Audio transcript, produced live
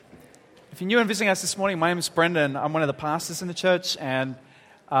If you're new and visiting us this morning, my name is Brendan. I'm one of the pastors in the church, and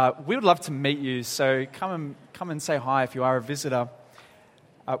we would love to meet you. So come and say hi if you are a visitor.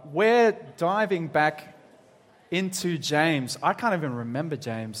 We're diving back into James. I can't even remember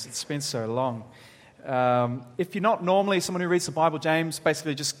James. It's been so long. If you're not normally someone who reads the Bible, James,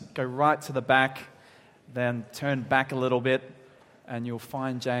 basically just go right to the back, then turn back a little bit, and you'll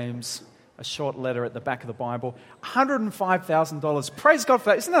find James, a short letter at the back of the Bible. $105,000. Praise God for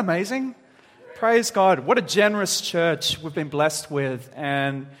that. Isn't that amazing? Praise God. What a generous church we've been blessed with.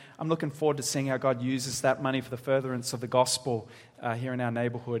 And I'm looking forward to seeing how God uses that money for the furtherance of the gospel here in our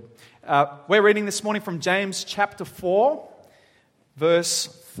neighborhood. We're reading this morning from James chapter 4, verse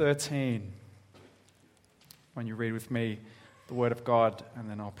 13. When you read with me the word of God, and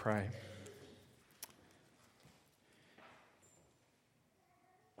then I'll pray.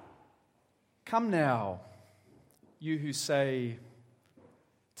 Come now, you who say,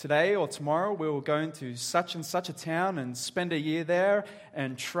 today or tomorrow we will go into such and such a town and spend a year there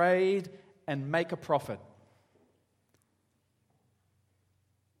and trade and make a profit.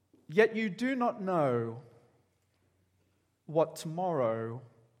 Yet you do not know what tomorrow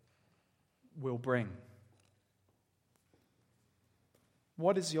will bring.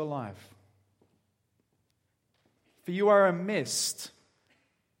 What is your life? For you are a mist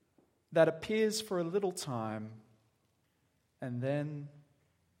that appears for a little time and then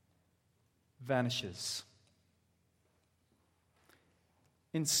vanishes.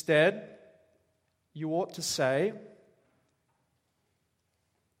 Instead, you ought to say,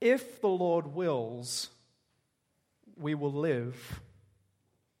 if the Lord wills, we will live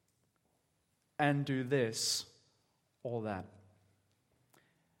and do this or that.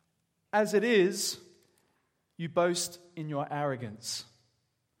 As it is, you boast in your arrogance.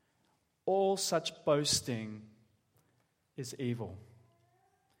 All such boasting is evil.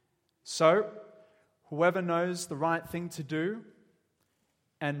 So, whoever knows the right thing to do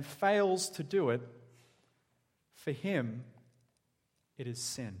and fails to do it, for him it is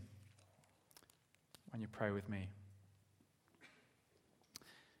sin. When you pray with me.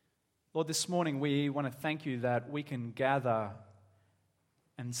 Lord, this morning we want to thank you that we can gather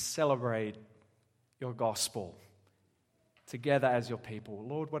and celebrate your gospel together as your people.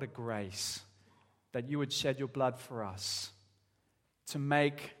 Lord, what a grace that you would shed your blood for us to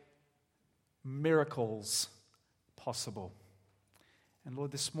make miracles possible. And Lord,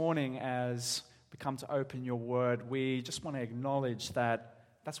 this morning as we come to open your word, we just want to acknowledge that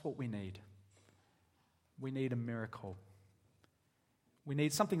that's what we need. We need a miracle. We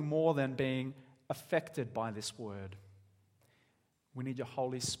need something more than being affected by this word. We need your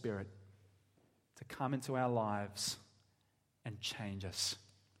Holy Spirit to come into our lives and change us.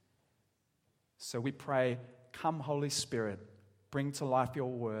 So we pray, come Holy Spirit, bring to life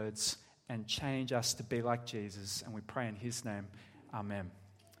your words and change us to be like Jesus. And we pray in his name, amen.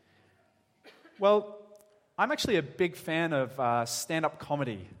 Well, I'm actually a big fan of stand-up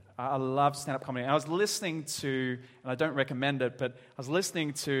comedy. I love stand-up comedy. And I was listening to, and I don't recommend it, but I was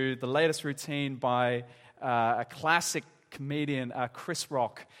listening to the latest routine by a classic comedian, Chris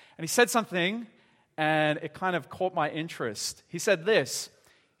Rock. And he said something, and it kind of caught my interest. He said this.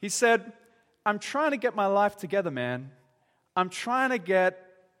 He said, I'm trying to get my life together, man. I'm trying to get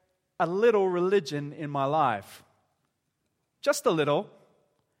a little religion in my life. Just a little.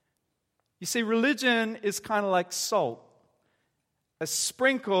 You see, religion is kind of like salt. A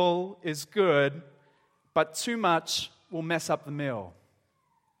sprinkle is good, but too much will mess up the meal.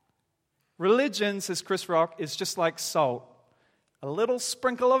 Religion, says Chris Rock, is just like salt. A little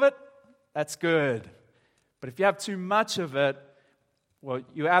sprinkle of it, that's good. But if you have too much of it, well,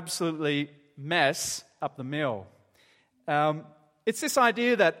 you absolutely mess up the meal. It's this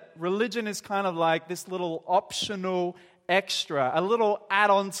idea that religion is kind of like this little optional extra, a little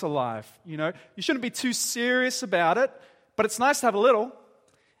add-on to life. You know, you shouldn't be too serious about it, but it's nice to have a little,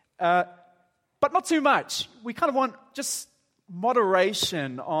 but not too much. We kind of want just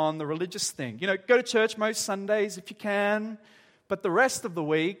moderation on the religious thing. You know, go to church most Sundays if you can, but the rest of the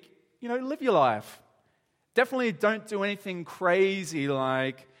week, you know, live your life. Definitely don't do anything crazy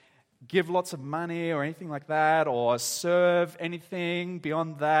like give lots of money or anything like that, or serve anything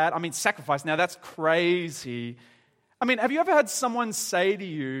beyond that. I mean, sacrifice, now that's crazy. I mean, have you ever had someone say to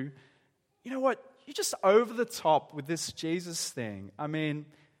you, you know what, you're just over the top with this Jesus thing. I mean,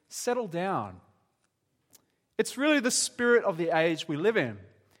 settle down. It's really the spirit of the age we live in.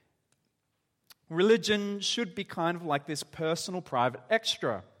 Religion should be kind of like this personal, private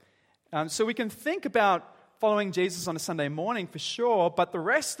extra. So we can think about following Jesus on a Sunday morning for sure, but the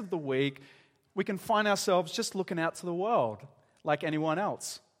rest of the week, we can find ourselves just looking out to the world like anyone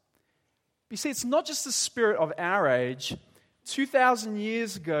else. But you see, it's not just the spirit of our age. 2,000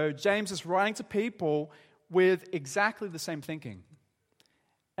 years ago, James is writing to people with exactly the same thinking.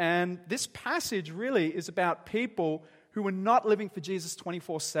 And this passage really is about people who were not living for Jesus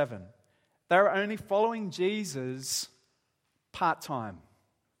 24/7. They were only following Jesus part-time.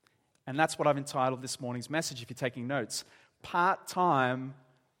 And that's what I've entitled this morning's message, if you're taking notes. Part-time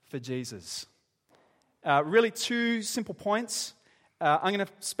for Jesus. Really two simple points. I'm going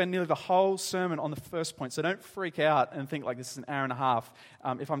to spend nearly the whole sermon on the first point, so don't freak out and think like this is an hour and a half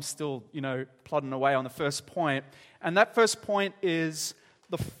if I'm still, plodding away on the first point. And that first point is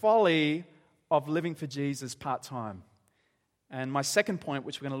the folly of living for Jesus part-time. And my second point,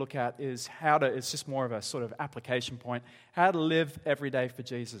 which we're going to look at, is it's just more of a sort of application point, how to live every day for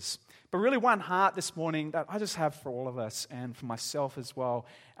Jesus. But really one heart this morning that I just have for all of us and for myself as well,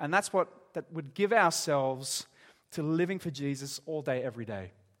 and that would give ourselves to living for Jesus all day, every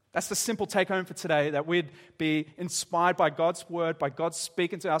day. That's the simple take-home for today, that we'd be inspired by God's word, by God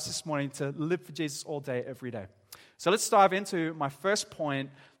speaking to us this morning to live for Jesus all day, every day. So let's dive into my first point,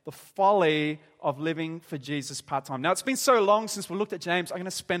 the folly of living for Jesus part-time. Now, it's been so long since we looked at James, I'm going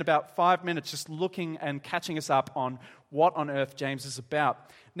to spend about 5 minutes just looking and catching us up on what on earth James is about.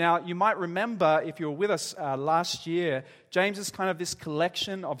 Now, you might remember, if you were with us last year, James is kind of this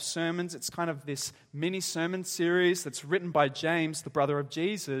collection of sermons. It's kind of this mini-sermon series that's written by James, the brother of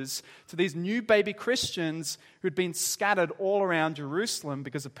Jesus, to these new baby Christians who'd been scattered all around Jerusalem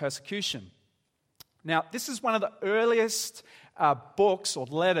because of persecution. Now, this is one of the earliest books or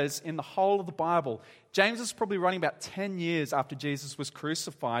letters in the whole of the Bible. James is probably running about 10 years after Jesus was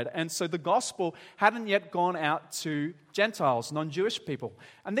crucified, and so the gospel hadn't yet gone out to Gentiles, non-Jewish people.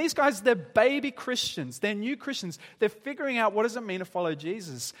 And these guys, they're baby Christians, they're new Christians, they're figuring out what does it mean to follow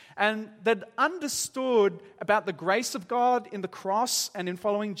Jesus. And they'd understood about the grace of God in the cross and in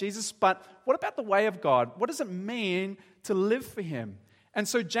following Jesus, but what about the way of God? What does it mean to live for Him? And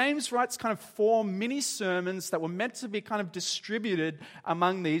so James writes kind of 4 mini-sermons that were meant to be kind of distributed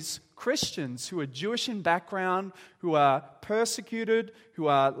among these Christians who are Jewish in background, who are persecuted, who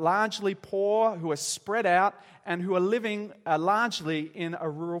are largely poor, who are spread out, and who are living largely in a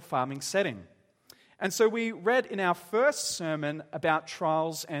rural farming setting. And so we read in our first sermon about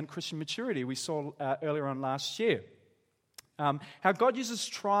trials and Christian maturity we saw earlier on last year. How God uses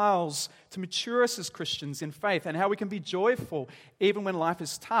trials to mature us as Christians in faith, and how we can be joyful even when life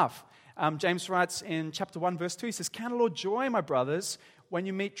is tough. James writes in chapter 1, verse 2, he says, "Count it all joy, my brothers, when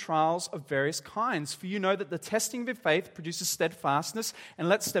you meet trials of various kinds. For you know that the testing of your faith produces steadfastness, and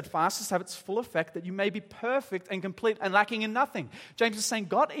let steadfastness have its full effect, that you may be perfect and complete and lacking in nothing." James is saying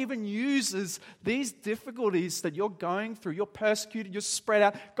God even uses these difficulties that you're going through. You're persecuted, you're spread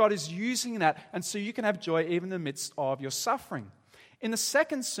out. God is using that, and so you can have joy even in the midst of your suffering. In the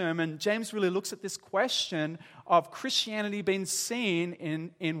second sermon, James really looks at this question of Christianity being seen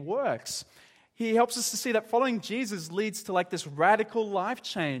in works. He helps us to see that following Jesus leads to like this radical life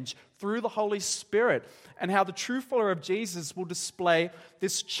change through the Holy Spirit, and how the true follower of Jesus will display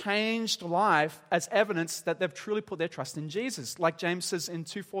this changed life as evidence that they've truly put their trust in Jesus. Like James says in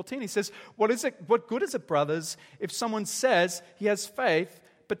 2:14, he says, What good is it, brothers, if someone says he has faith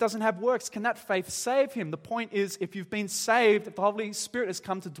but doesn't have works? Can that faith save him? The point is, if you've been saved, if the Holy Spirit has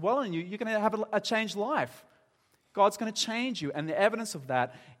come to dwell in you, you're going to have a changed life. God's going to change you, and the evidence of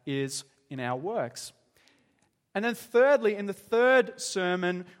that is in our works. And then thirdly, in the third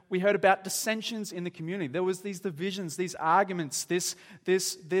sermon, we heard about dissensions in the community. There was these divisions, these arguments,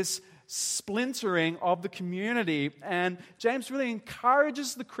 this splintering of the community. And James really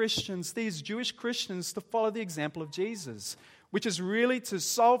encourages the Christians, these Jewish Christians, to follow the example of Jesus, which is really to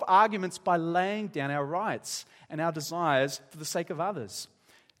solve arguments by laying down our rights and our desires for the sake of others,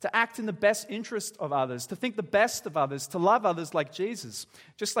 to act in the best interest of others, to think the best of others, to love others like Jesus.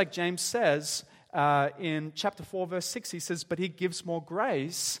 Just like James says in chapter 4, verse 6, he says, "But he gives more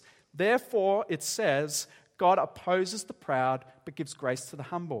grace. Therefore," it says, "God opposes the proud, but gives grace to the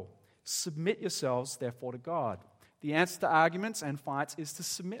humble. Submit yourselves, therefore, to God." The answer to arguments and fights is to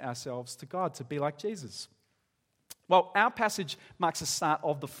submit ourselves to God, to be like Jesus. Well, our passage marks the start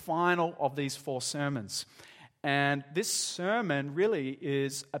of the final of these 4 sermons. And this sermon really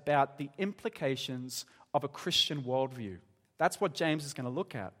is about the implications of a Christian worldview. That's what James is going to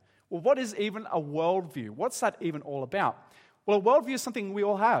look at. Well, what is even a worldview? What's that even all about? Well, a worldview is something we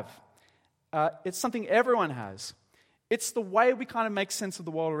all have. It's something everyone has. It's the way we kind of make sense of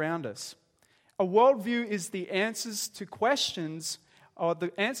the world around us. A worldview is the answers to questions, or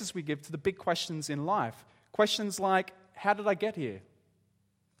the answers we give to the big questions in life. Questions like, how did I get here?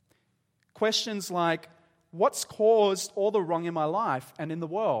 Questions like, what's caused all the wrong in my life and in the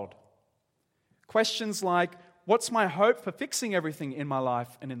world? Questions like, what's my hope for fixing everything in my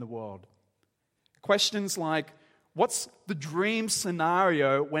life and in the world? Questions like, what's the dream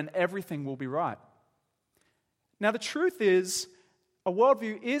scenario when everything will be right? Now, the truth is, a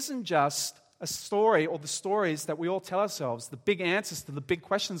worldview isn't just a story or the stories that we all tell ourselves, the big answers to the big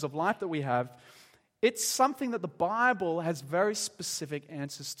questions of life that we have. It's something that the Bible has very specific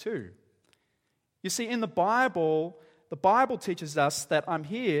answers to. You see, in the Bible teaches us that I'm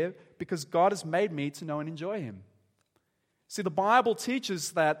here because God has made me to know and enjoy Him. See, the Bible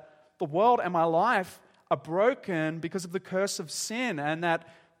teaches that the world and my life are broken because of the curse of sin and that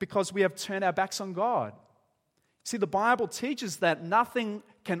because we have turned our backs on God. See, the Bible teaches that nothing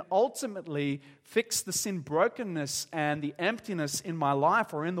can ultimately fix the sin brokenness and the emptiness in my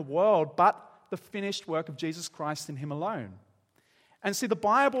life or in the world but the finished work of Jesus Christ in Him alone. And see, the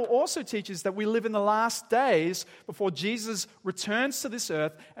Bible also teaches that we live in the last days before Jesus returns to this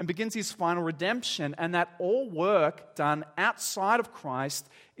earth and begins His final redemption, and that all work done outside of Christ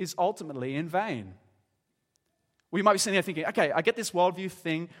is ultimately in vain. We might be sitting there thinking, okay, I get this worldview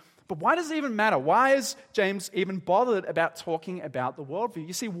thing, but why does it even matter? Why is James even bothered about talking about the worldview?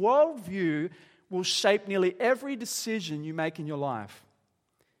 You see, worldview will shape nearly every decision you make in your life.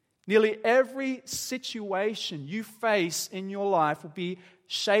 Nearly every situation you face in your life will be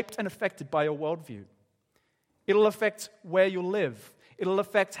shaped and affected by your worldview. It'll affect where you live. It'll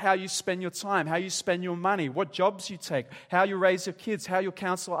affect how you spend your time, how you spend your money, what jobs you take, how you raise your kids, how you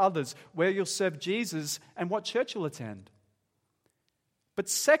counsel others, where you'll serve Jesus, and what church you'll attend. But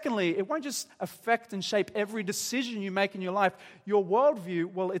secondly, it won't just affect and shape every decision you make in your life. Your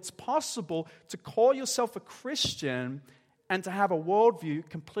worldview, well, it's possible to call yourself a Christian and to have a worldview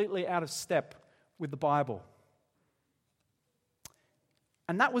completely out of step with the Bible.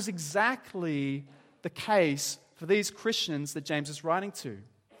 And that was exactly the case for these Christians that James is writing to.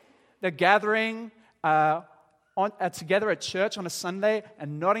 They're gathering together at church on a Sunday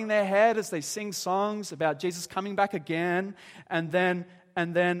and nodding their head as they sing songs about Jesus coming back again. And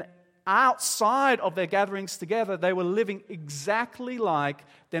then outside of their gatherings together, they were living exactly like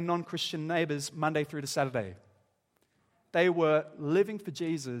their non-Christian neighbors Monday through to Saturday. They were living for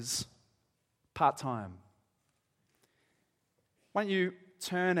Jesus part-time. Why don't you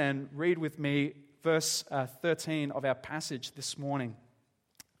turn and read with me verse 13 of our passage this morning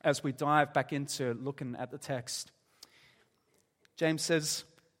as we dive back into looking at the text. James says,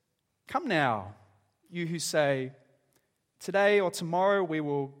 "Come now, you who say, 'Today or tomorrow we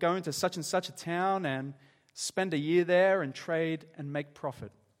will go into such and such a town and spend a year there and trade and make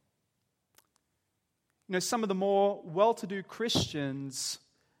profit.' You know, some of the more well-to-do Christians,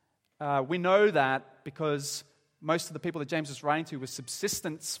 we know that because most of the people that James was writing to were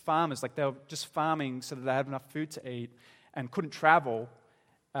subsistence farmers, like they were just farming so that they had enough food to eat and couldn't travel.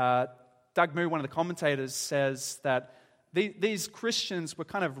 Doug Moo, one of the commentators, says that these Christians were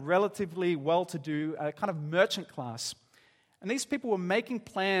kind of relatively well-to-do, kind of merchant class. And these people were making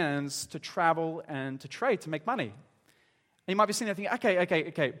plans to travel and to trade, to make money. And you might be sitting there thinking,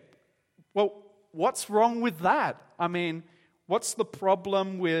 okay, well, what's wrong with that? I mean, what's the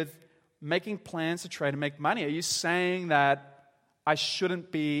problem with making plans to trade and make money? Are you saying that I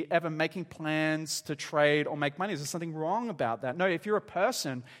shouldn't be ever making plans to trade or make money? Is there something wrong about that? No, if you're a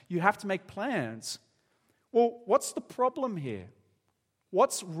person, you have to make plans. Well, what's the problem here?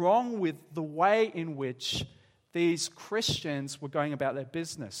 What's wrong with the way in which these Christians were going about their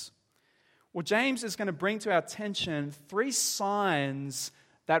business? Well, James is going to bring to our attention 3 signs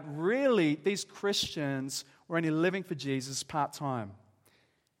that really these Christians were only living for Jesus part-time.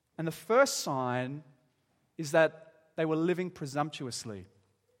 And the first sign is that they were living presumptuously.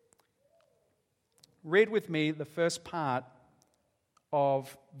 Read with me the first part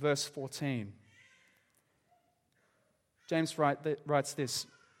of verse 14. James writes this: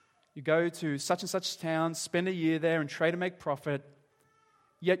 "You go to such and such town, spend a year there, and trade and make profit,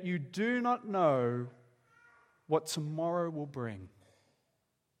 yet you do not know what tomorrow will bring."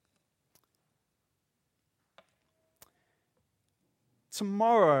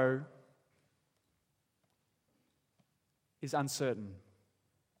 Tomorrow is uncertain.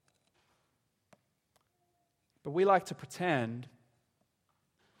 But we like to pretend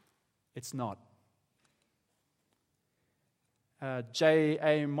it's not.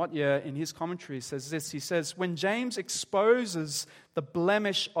 J.A. Motyer, in his commentary, says this. He says, "When James exposes the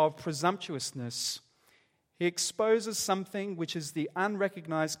blemish of presumptuousness, he exposes something which is the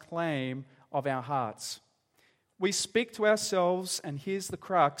unrecognized claim of our hearts. We speak to ourselves, and here's the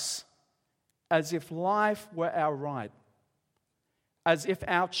crux, as if life were our right, as if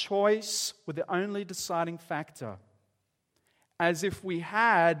our choice were the only deciding factor, as if we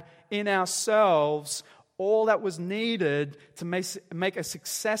had in ourselves all that was needed to make a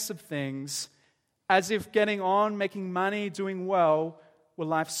success of things, as if getting on, making money, doing well were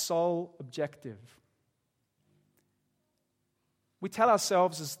life's sole objective. We tell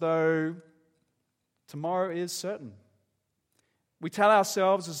ourselves as though tomorrow is certain. We tell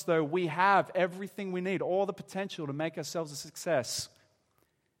ourselves as though we have everything we need, all the potential to make ourselves a success.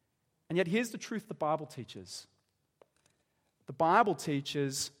 And yet here's the truth the Bible teaches. The Bible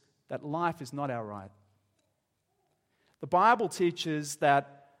teaches that life is not our right. The Bible teaches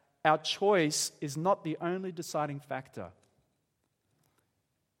that our choice is not the only deciding factor.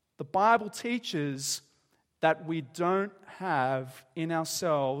 The Bible teaches that we don't have in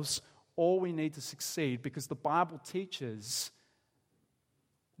ourselves all we need to succeed, because the Bible teaches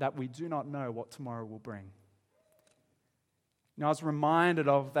that we do not know what tomorrow will bring. Now, I was reminded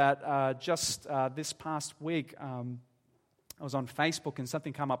of that just this past week. I was on Facebook and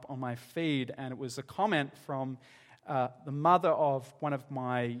something came up on my feed, and it was a comment from the mother of one of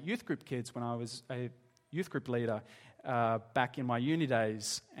my youth group kids when I was a youth group leader back in my uni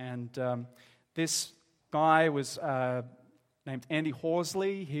days. And this guy was named Andy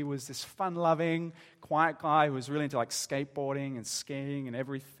Horsley. He was this fun-loving, quiet guy who was really into like skateboarding and skiing and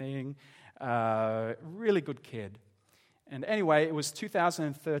everything. Really good kid. And anyway, it was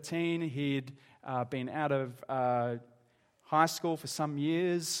 2013. He'd been out of high school for some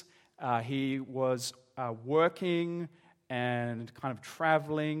years. He was working and kind of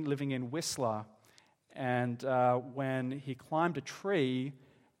traveling, living in Whistler. And when he climbed a tree,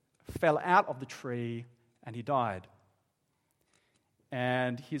 fell out of the tree, and he died.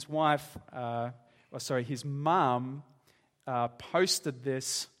 And his mum posted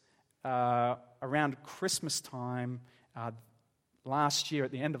this around Christmas time last year,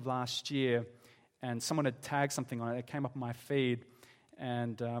 at the end of last year, and someone had tagged something on it. It came up on my feed,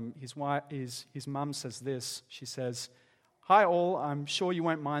 and his mum says this. She says, "Hi all, I'm sure you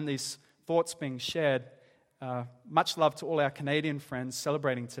won't mind these thoughts being shared. Much love to all our Canadian friends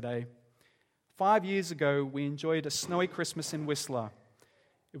celebrating today. 5 years ago, we enjoyed a snowy Christmas in Whistler.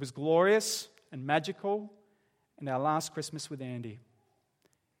 It was glorious and magical, and our last Christmas with Andy.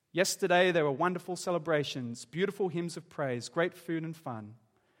 Yesterday, there were wonderful celebrations, beautiful hymns of praise, great food and fun.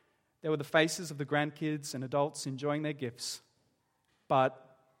 There were the faces of the grandkids and adults enjoying their gifts.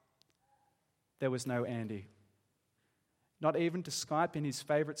 But there was no Andy. Not even to Skype in his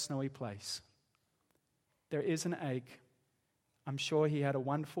favorite snowy place. There is an ache. I'm sure he had a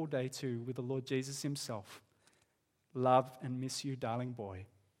wonderful day too with the Lord Jesus himself. Love and miss you, darling boy."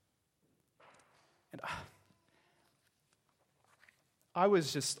 And I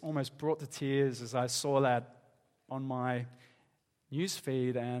was just almost brought to tears as I saw that on my news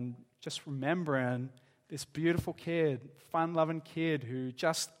feed, and just remembering this beautiful kid, fun-loving kid who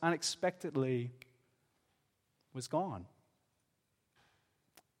just unexpectedly was gone.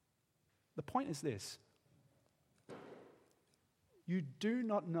 The point is this: you do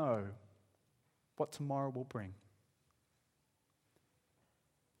not know what tomorrow will bring.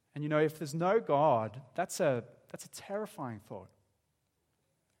 And you know, if there's no God, that's a terrifying thought.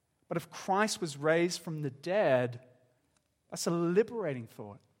 But if Christ was raised from the dead, that's a liberating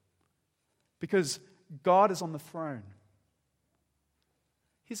thought. Because God is on the throne.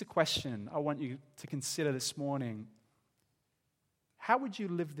 Here's a question I want you to consider this morning. How would you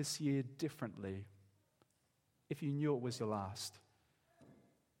live this year differently if you knew it was your last?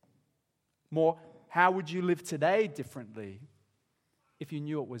 More, how would you live today differently if you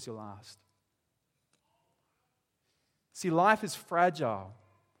knew it was your last? See, life is fragile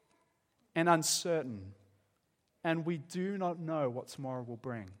and uncertain, and we do not know what tomorrow will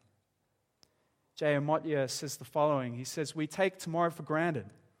bring. J. Amotia says the following. He says, "We take tomorrow for granted,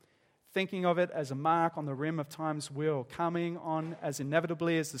 thinking of it as a mark on the rim of time's wheel, coming on as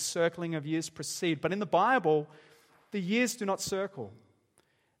inevitably as the circling of years proceed. But in the Bible, the years do not circle.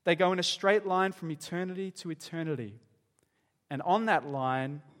 They go in a straight line from eternity to eternity. And on that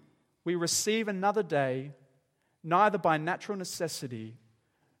line, we receive another day, neither by natural necessity,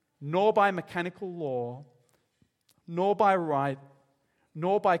 nor by mechanical law, nor by right,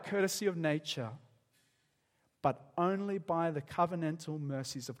 nor by courtesy of nature, but only by the covenantal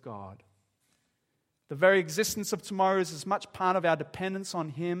mercies of God. The very existence of tomorrow is as much part of our dependence on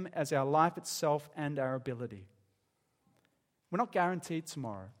Him as our life itself and our ability. We're not guaranteed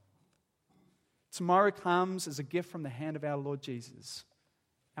tomorrow. Tomorrow comes as a gift from the hand of our Lord Jesus,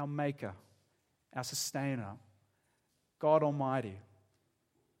 our Maker, our Sustainer, God Almighty.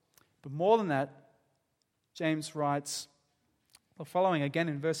 But more than that, James writes the following again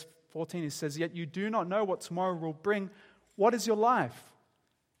in verse 14. He says, "Yet you do not know what tomorrow will bring. What is your life?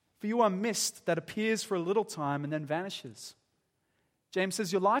 For you are mist that appears for a little time and then vanishes. James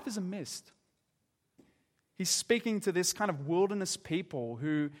says your life is a mist. He's speaking to this kind of wilderness people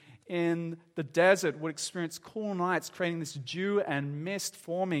who in the desert would experience cool nights, creating this dew and mist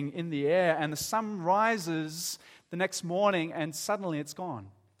forming in the air, and the sun rises the next morning and suddenly it's gone.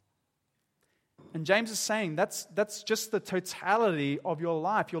 And James is saying that's just the totality of your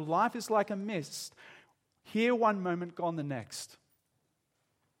life. Your life is like a mist. Here one moment, gone the next.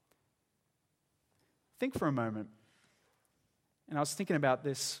 Think for a moment. And I was thinking about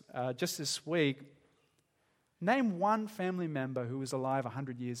this just this week. Name one family member who was alive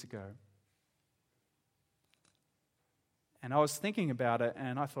 100 years ago. And I was thinking about it,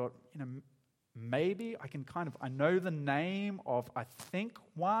 and I thought, maybe I know the name of, I think,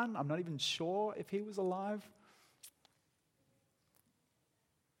 one. I'm not even sure if he was alive.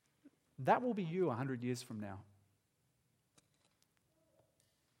 That will be you 100 years from now.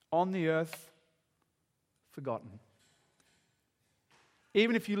 On the earth, forgotten.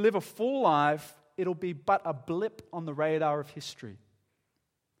 Even if you live a full life, it'll be but a blip on the radar of history.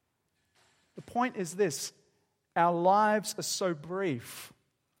 The point is this: our lives are so brief,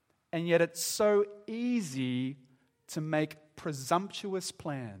 and yet it's so easy to make presumptuous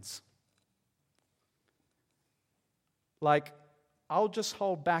plans. Like, I'll just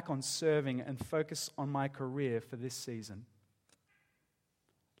hold back on serving and focus on my career for this season.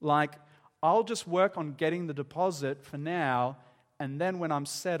 Like, I'll just work on getting the deposit for now, and then when I'm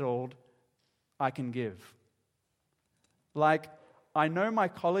settled, I can give. Like, I know my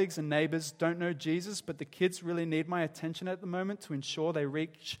colleagues and neighbors don't know Jesus, but the kids really need my attention at the moment to ensure they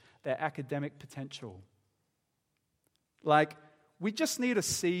reach their academic potential. Like, we just need a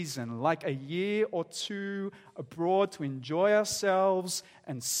season, like a year or two abroad to enjoy ourselves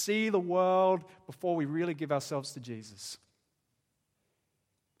and see the world before we really give ourselves to Jesus.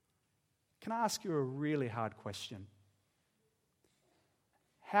 Can I ask you a really hard question?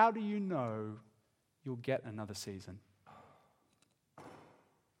 How do you know you'll get another season?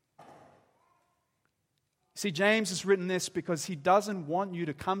 See, James has written this because he doesn't want you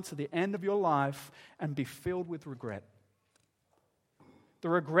to come to the end of your life and be filled with regret. The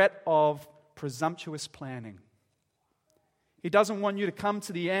regret of presumptuous planning. He doesn't want you to come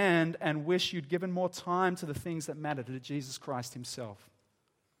to the end and wish you'd given more time to the things that matter, to Jesus Christ himself.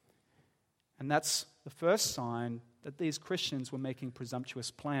 And that's the first sign that these Christians were making presumptuous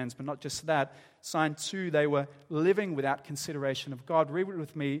plans. But not just that. Sign 2, they were living without consideration of God. Read it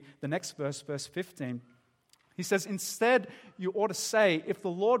with me, the next verse, verse 15. He says, instead, you ought to say, if the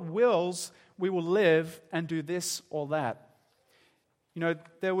Lord wills, we will live and do this or that.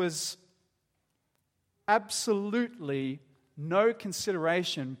 There was absolutely no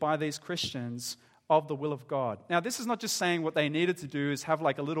consideration by these Christians of the will of God. Now, this is not just saying what they needed to do is have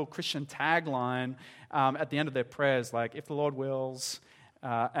like a little Christian tagline at the end of their prayers, like, if the Lord wills,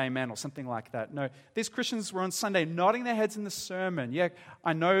 amen, or something like that. No, these Christians were on Sunday nodding their heads in the sermon. Yeah,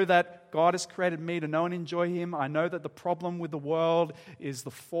 I know that God has created me to know and enjoy him. I know that the problem with the world is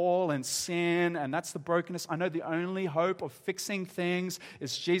the fall and sin, and that's the brokenness. I know the only hope of fixing things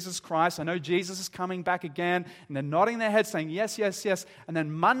is Jesus Christ. I know Jesus is coming back again. And they're nodding their heads saying, yes, yes, yes. And then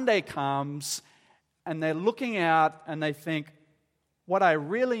Monday comes, and they're looking out, and they think, what I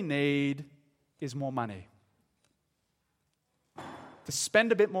really need is more money. To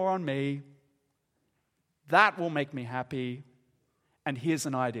spend a bit more on me, that will make me happy, and here's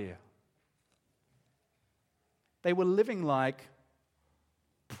an idea. They were living like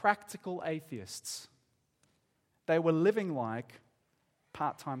practical atheists. They were living like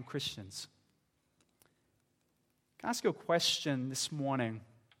part-time Christians. Can I ask you a question this morning?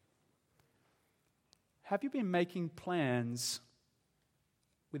 Have you been making plans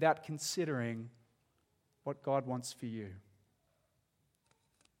without considering what God wants for you?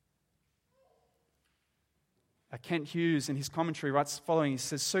 Kent Hughes, in his commentary, writes the following. He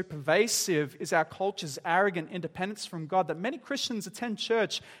says, so pervasive is our culture's arrogant independence from God that many Christians attend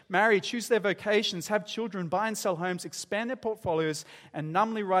church, marry, choose their vocations, have children, buy and sell homes, expand their portfolios, and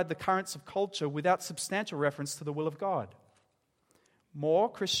numbly ride the currents of culture without substantial reference to the will of God.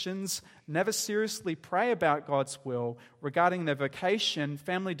 More Christians never seriously pray about God's will regarding their vocation,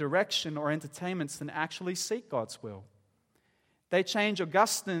 family direction, or entertainments than actually seek God's will. They change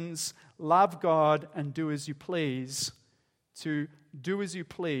Augustine's love God and do as you please to do as you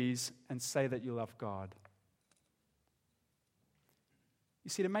please and say that you love God. You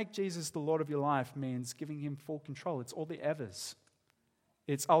see, to make Jesus the Lord of your life means giving him full control. It's all the evers.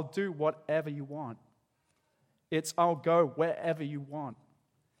 It's I'll do whatever you want. It's I'll go wherever you want.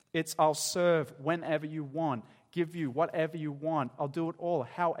 It's I'll serve whenever you want. give you whatever you want. I'll do it all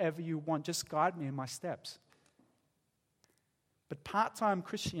however you want. Just guide me in my steps. But part-time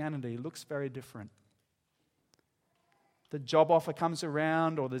Christianity looks very different. The job offer comes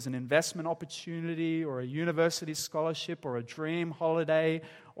around, or there's an investment opportunity, or a university scholarship, or a dream holiday,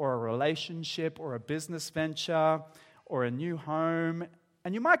 or a relationship, or a business venture, or a new home.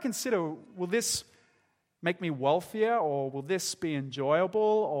 And you might consider, will this make me wealthier, or will this be enjoyable,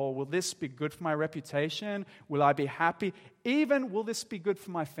 or will this be good for my reputation? Will I be happy? Even, will this be good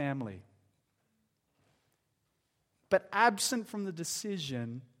for my family? But absent from the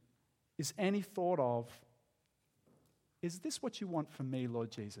decision is any thought of, is this what you want from me,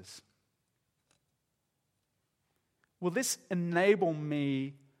 Lord Jesus? Will this enable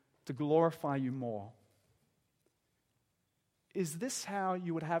me to glorify you more? Is this how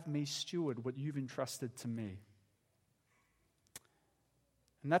you would have me steward what you've entrusted to me?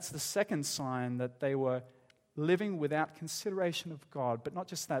 And that's the second sign that they were living without consideration of God. But not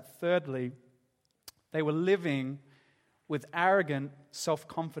just that. Thirdly, they were living with arrogant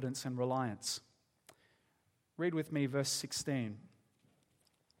self-confidence and reliance. Read with me verse 16.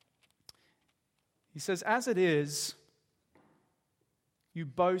 He says, "As it is, you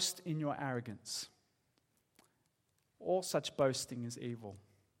boast in your arrogance. All such boasting is evil."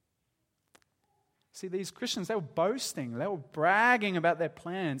 See, these Christians, they were boasting. They were bragging about their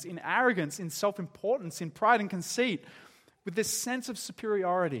plans in arrogance, in self-importance, in pride and conceit, with this sense of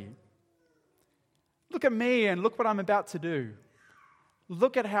superiority. Look at me and look what I'm about to do.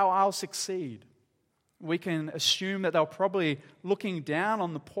 Look at how I'll succeed. We can assume that they're probably looking down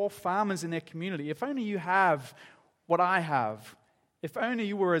on the poor farmers in their community. If only you have what I have. If only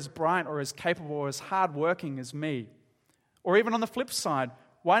you were as bright or as capable or as hardworking as me. Or even on the flip side,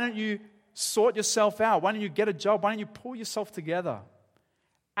 why don't you sort yourself out? Why don't you get a job? Why don't you pull yourself together?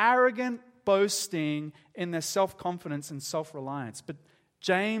 Arrogant boasting in their self-confidence and self-reliance. But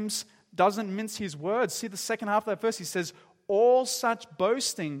James doesn't mince his words. See the second half of that verse. He says, all such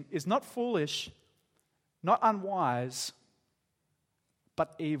boasting is not foolish, not unwise,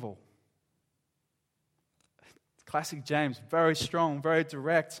 but evil. Classic James, very strong, very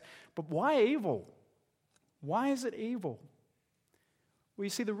direct. But why evil? Why is it evil? Well, you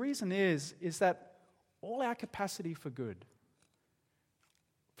see, the reason is that all our capacity for good,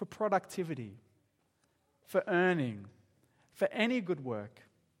 for productivity, for earning, for any good work,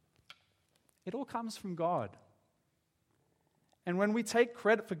 it all comes from God. And when we take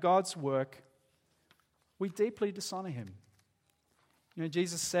credit for God's work, we deeply dishonor Him. You know,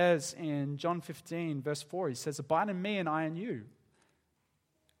 Jesus says in John 15, verse 4, He says, "Abide in me and I in you.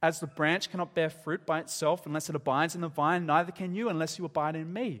 As the branch cannot bear fruit by itself unless it abides in the vine, neither can you unless you abide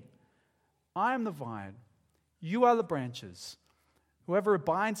in me. I am the vine, you are the branches. Whoever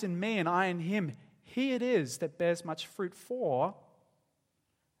abides in me and I in him, he it is that bears much fruit, for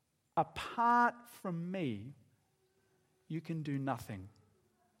apart from me, you can do nothing."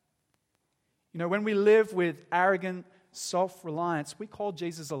 You know, when we live with arrogant self-reliance, we call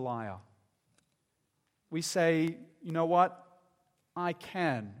Jesus a liar. We say, you know what? I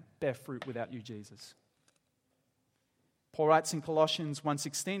can bear fruit without you, Jesus. Paul writes in Colossians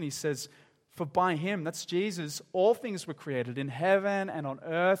 1:16, he says, "For by him," that's Jesus, "all things were created in heaven and on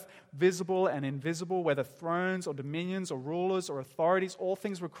earth, visible and invisible, whether thrones or dominions or rulers or authorities, all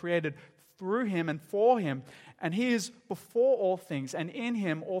things were created through him and for him, and he is before all things, and in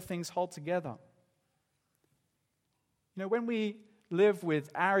him all things hold together." You know, when we live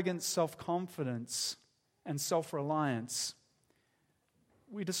with arrogant self-confidence and self-reliance,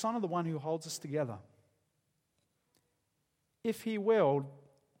 we dishonor the one who holds us together. If he willed,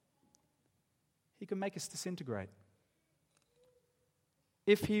 he could make us disintegrate.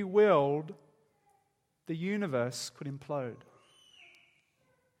 If he willed, the universe could implode.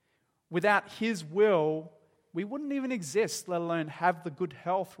 Without his will, we wouldn't even exist, let alone have the good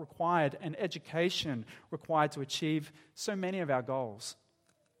health required and education required to achieve so many of our goals.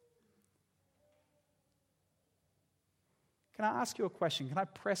 Can I ask you a question? Can I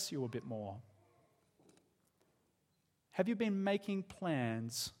press you a bit more? Have you been making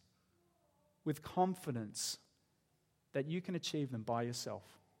plans with confidence that you can achieve them by yourself?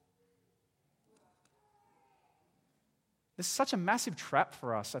 This is such a massive trap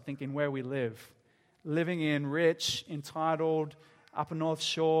for us, I think, in where we live. Living in rich, entitled, Upper North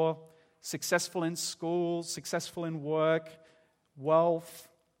Shore, successful in school, successful in work, wealth.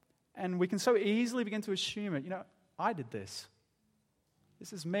 And we can so easily begin to assume it. You know, I did this.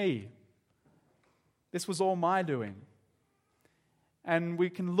 This is me. This was all my doing. And we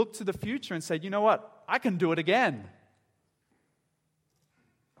can look to the future and say, you know what? I can do it again.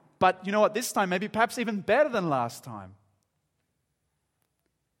 But you know what? This time, maybe perhaps even better than last time.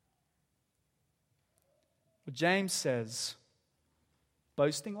 But James says,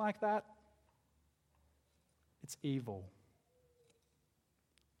 boasting like that, it's evil.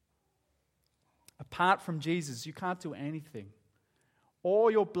 Apart from Jesus, you can't do anything.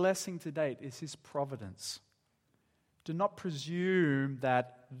 All your blessing to date is His providence. Do not presume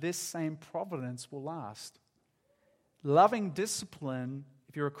that this same providence will last. Loving discipline,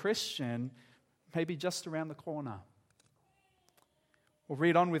 if you're a Christian, may be just around the corner. Well,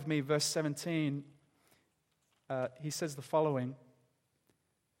 read on with me, verse 17. He says the following: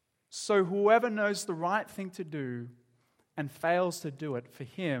 "So whoever knows the right thing to do and fails to do it, for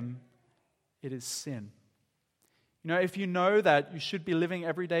him it is sin." You know, if you know that you should be living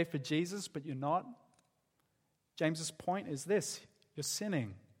every day for Jesus, but you're not, James's point is this: you're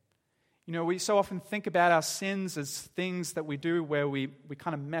sinning. You know, we so often think about our sins as things that we do where we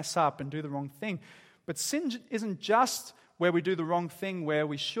kind of mess up and do the wrong thing. But sin isn't just where we do the wrong thing where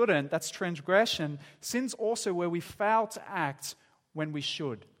we shouldn't. That's transgression. Sin's also where we fail to act when we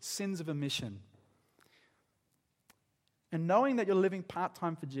should. Sins of omission. And knowing that you're living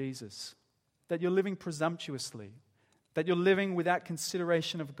part-time for Jesus, that you're living presumptuously, that you're living without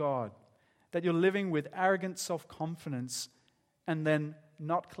consideration of God, that you're living with arrogant self-confidence and then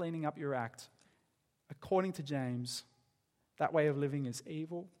not cleaning up your act, according to James, that way of living is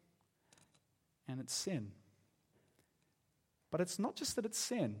evil and it's sin. But it's not just that it's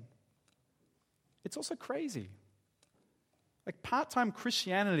sin, it's also crazy. Like part-time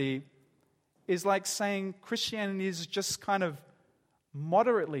Christianity is like saying Christianity is just kind of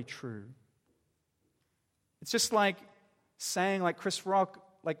moderately true. It's just like saying, like Chris Rock,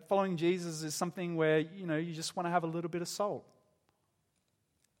 like following Jesus is something where, you know, you just want to have a little bit of salt.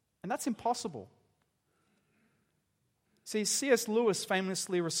 And that's impossible. See, C.S. Lewis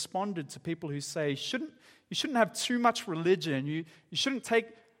famously responded to people who say, you shouldn't have too much religion. You shouldn't take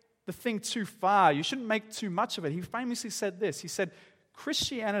the thing too far. You shouldn't make too much of it. He famously said this. He said,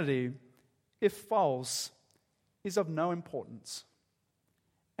 Christianity, if false, is of no importance.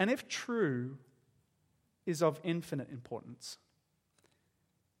 And if true, is of infinite importance.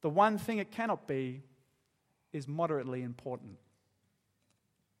 The one thing it cannot be is moderately important.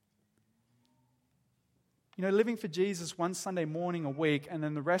 You know, living for Jesus one Sunday morning a week and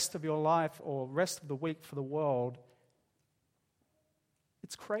then the rest of your life or rest of the week for the world,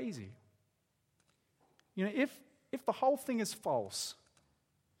 it's crazy. You know, if the whole thing is false,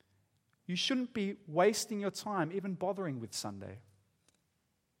 you shouldn't be wasting your time even bothering with Sunday.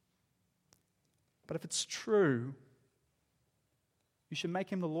 But if it's true, you should make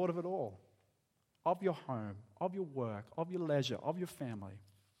Him the Lord of it all, of your home, of your work, of your leisure, of your family.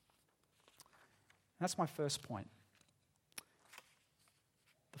 That's my first point.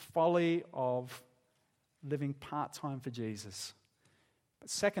 The folly of living part-time for Jesus. But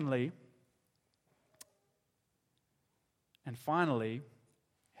secondly, and finally,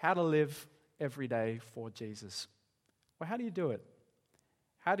 how to live every day for Jesus. Well, how do you do it?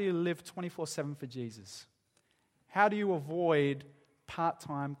 How do you live 24/7 for Jesus? How do you avoid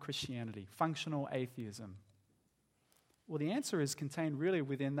part-time Christianity, functional atheism? Well, the answer is contained really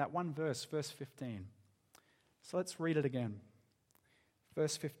within that one verse, verse 15. So let's read it again.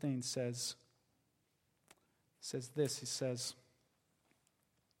 Verse 15 says this. He says,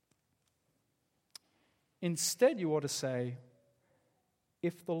 "Instead you ought to say,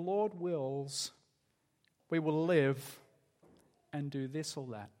 if the Lord wills, we will live and do this or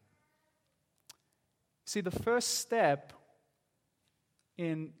that." See, the first step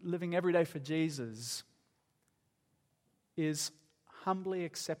in living every day for Jesus is humbly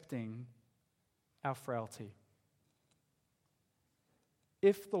accepting our frailty.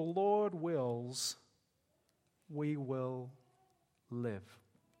 If the Lord wills, we will live.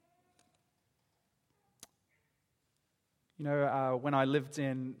 You know, when I lived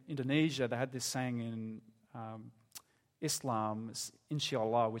in Indonesia, they had this saying in Islam,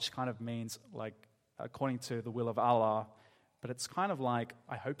 inshallah, which kind of means like according to the will of Allah, but it's kind of like,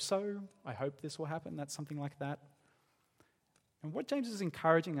 I hope so, I hope this will happen, that's something like that. And what James is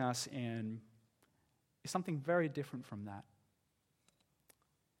encouraging us in is something very different from that.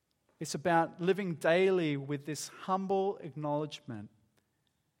 It's about living daily with this humble acknowledgement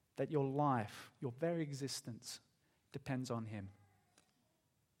that your life, your very existence, depends on Him.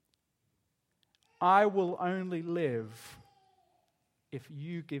 I will only live if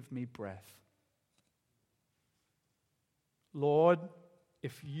you give me breath. Lord,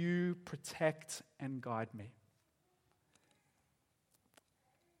 if you protect and guide me.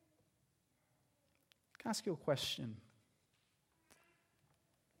 Can I ask you a question?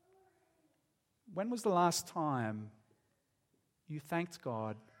 when was the last time you thanked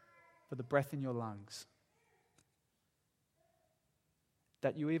God for the breath in your lungs?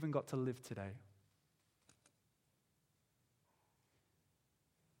 That you even got to live today?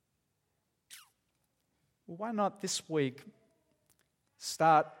 Well, why not this week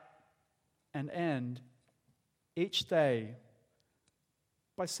start and end each day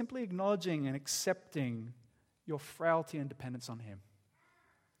by simply acknowledging and accepting your frailty and dependence on Him?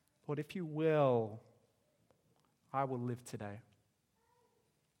 Lord, if you will, I will live today.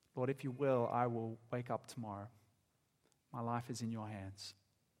 Lord, if you will, I will wake up tomorrow. My life is in your hands.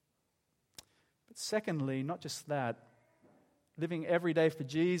 But secondly, not just that, living every day for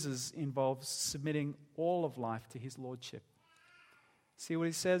Jesus involves submitting all of life to His lordship. See what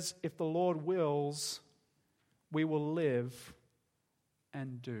He says? If the Lord wills, we will live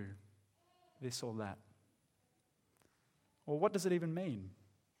and do this or that. Well, what does it even mean?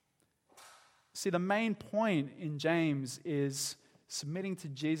 See, the main point in James is submitting to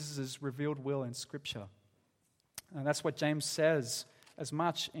Jesus' revealed will in Scripture. And that's what James says as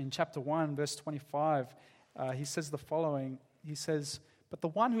much in chapter 1, verse 25. He says the following. He says, "But the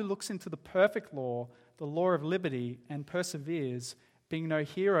one who looks into the perfect law, the law of liberty, and perseveres, being no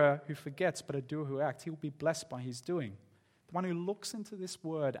hearer who forgets, but a doer who acts, he will be blessed by his doing." The one who looks into this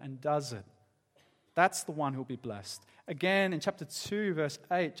word and does it, that's the one who will be blessed. Again, in chapter 2, verse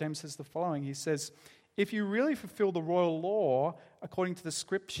 8, James says the following. He says, "If you really fulfill the royal law according to the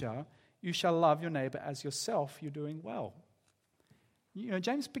Scripture, you shall love your neighbor as yourself, you're doing well." You know,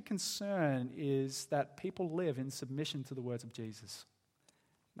 James' big concern is that people live in submission to the words of Jesus.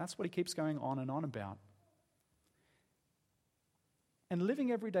 That's what he keeps going on and on about. And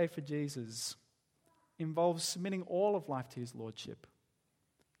living every day for Jesus involves submitting all of life to His lordship.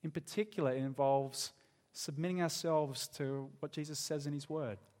 In particular, it involves submitting ourselves to what Jesus says in His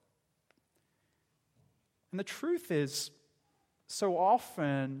word. And the truth is, so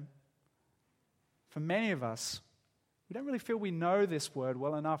often, for many of us, we don't really feel we know this word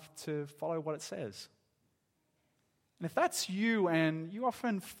well enough to follow what it says. And if that's you, and you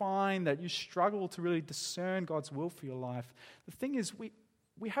often find that you struggle to really discern God's will for your life, the thing is, we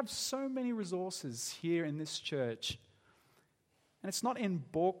have so many resources here in this church. And it's not in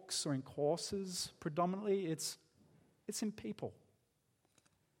books or in courses predominantly, it's in people.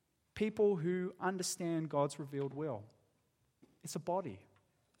 People who understand God's revealed will. It's a body.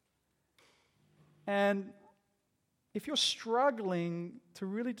 And if you're struggling to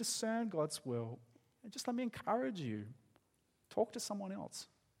really discern God's will, just let me encourage you. Talk to someone else.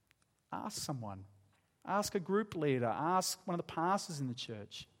 Ask someone. Ask a group leader. Ask one of the pastors in the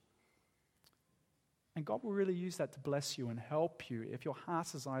church. And God will really use that to bless you and help you if your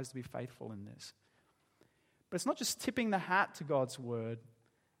heart desires to be faithful in this. But it's not just tipping the hat to God's word.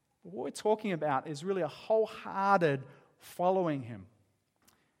 What we're talking about is really a wholehearted following Him.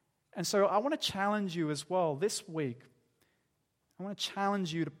 And so I want to challenge you as well this week. I want to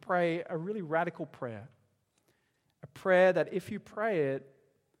challenge you to pray a really radical prayer. A prayer that if you pray it,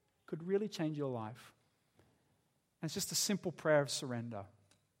 could really change your life. And it's just a simple prayer of surrender.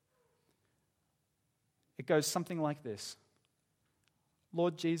 It goes something like this.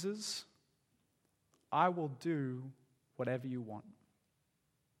 Lord Jesus, I will do whatever you want.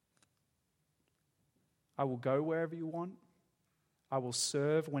 I will go wherever you want. I will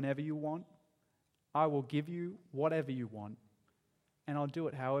serve whenever you want. I will give you whatever you want. And I'll do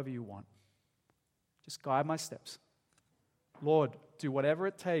it however you want. Just guide my steps. Lord, do whatever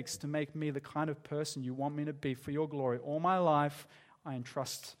it takes to make me the kind of person you want me to be for your glory. All my life, I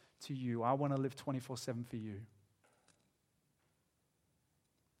entrust to you. I want to live 24/7 for you.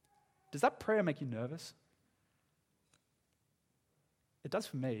 Does that prayer make you nervous? It does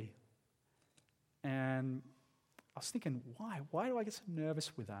for me. And I was thinking, why? Why do I get so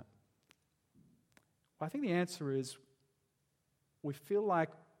nervous with that? Well, I think the answer is we feel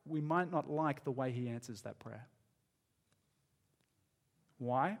like we might not like the way He answers that prayer.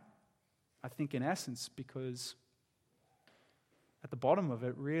 Why? I think in essence because at the bottom of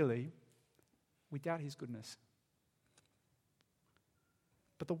it, really, we doubt His goodness.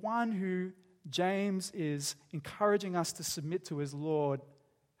 But the one who James is encouraging us to submit to as Lord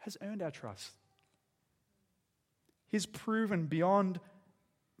has earned our trust. He's proven beyond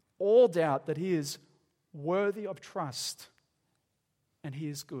all doubt that He is worthy of trust and He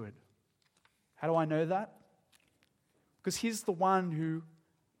is good. How do I know that? Because He's the one who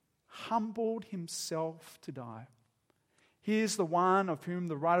humbled Himself to die. He is the one of whom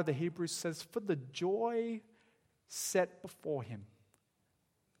the writer of the Hebrews says, for the joy set before Him,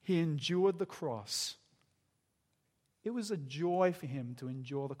 He endured the cross. It was a joy for Him to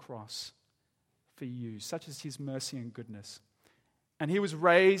endure the cross for you. Such is his mercy and goodness. And he was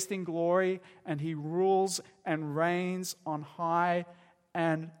raised in glory, and he rules and reigns on high,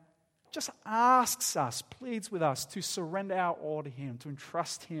 and just asks us, pleads with us to surrender our all to him, to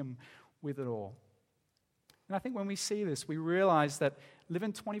entrust him with it all. And I think when we see this, we realize that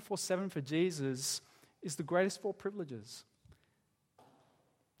living 24/7 for Jesus is the greatest of all privileges.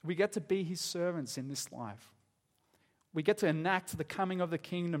 We get to be his servants in this life. We get to enact the coming of the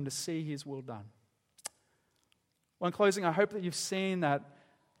kingdom to see his will done. Well, in closing, I hope that you've seen that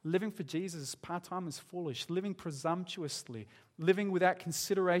living for Jesus part-time is foolish, living presumptuously, living without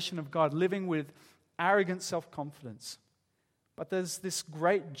consideration of God, living with arrogant self-confidence. But there's this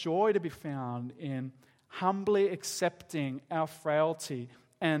great joy to be found in humbly accepting our frailty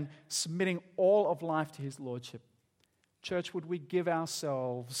and submitting all of life to his lordship. Church, would we give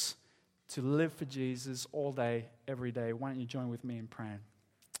ourselves to live for Jesus all day, every day? Why don't you join with me in praying?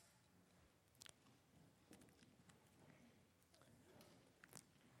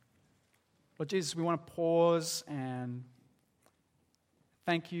 Lord Jesus, we want to pause and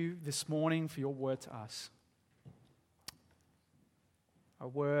thank you this morning for your word to us. A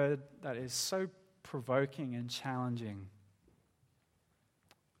word that is so provoking and challenging,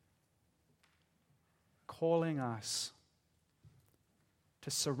 calling us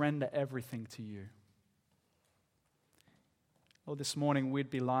to surrender everything to you. Lord, this morning we'd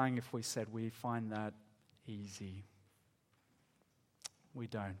be lying if we said we find that easy. We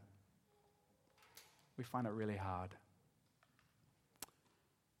don't. We find it really hard.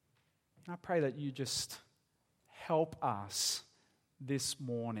 And I pray that you just help us this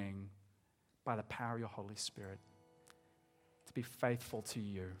morning by the power of your Holy Spirit to be faithful to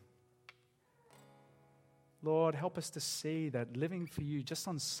you. Lord, help us to see that living for you just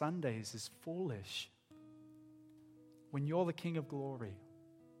on Sundays is foolish when you're the King of glory.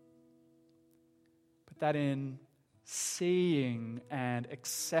 But that in seeing and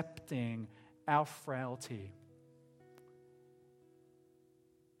accepting our frailty,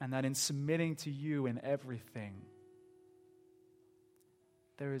 and that in submitting to you in everything,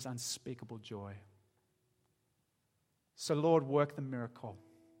 there is unspeakable joy. So Lord, work the miracle.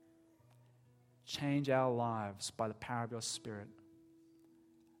 Change our lives by the power of your Spirit.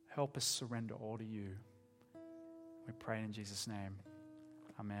 Help us surrender all to you. We pray in Jesus' name.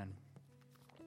 Amen.